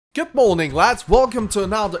Good morning lads, welcome to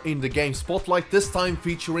another In The Game Spotlight, this time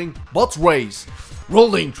featuring Bot Race.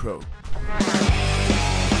 Roll the intro.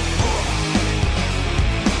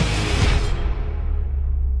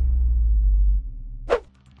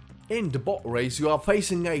 In the bot race, you are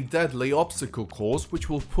facing a deadly obstacle course which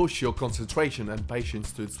will push your concentration and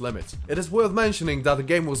patience to its limits. It is worth mentioning that the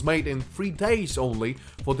game was made in 3 days only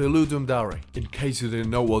for the Ludum Dare. In case you didn't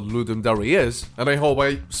know what Ludum Dare is, and I hope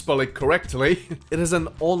I spell it correctly, it is an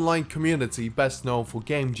online community best known for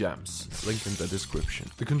game jams. Link in the description.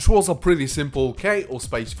 The controls are pretty simple: K or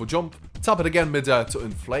space for jump, tap it again mid-air to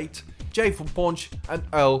inflate, J for punch, and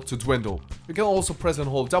L to dwindle. You can also press and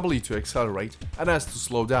hold W to accelerate, and S to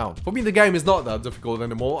slow down. For me the game is not that difficult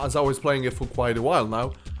anymore, as I was playing it for quite a while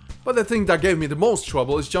now, but the thing that gave me the most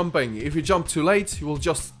trouble is jumping. If you jump too late, you will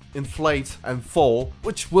just inflate and fall,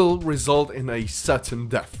 which will result in a certain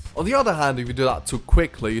death. On the other hand, if you do that too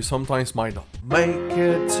quickly, you sometimes might not make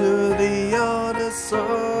it to the other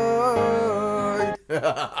side.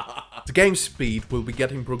 The game speed will be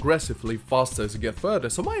getting progressively faster as you get further,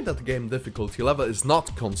 so mind that the game difficulty level is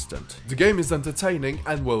not constant. The game is entertaining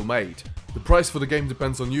and well made. The price for the game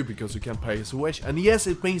depends on you because you can pay as you wish, and yes,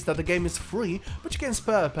 it means that the game is free, but you can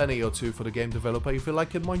spare a penny or two for the game developer if you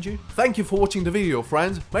like it, mind you. Thank you for watching the video,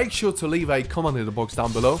 friends. Make sure to leave a comment in the box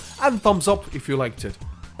down below and thumbs up if you liked it.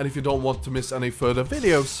 And if you don't want to miss any further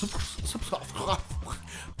videos,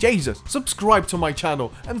 subscribe to my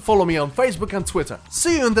channel and follow me on Facebook and Twitter.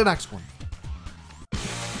 See you in the next one.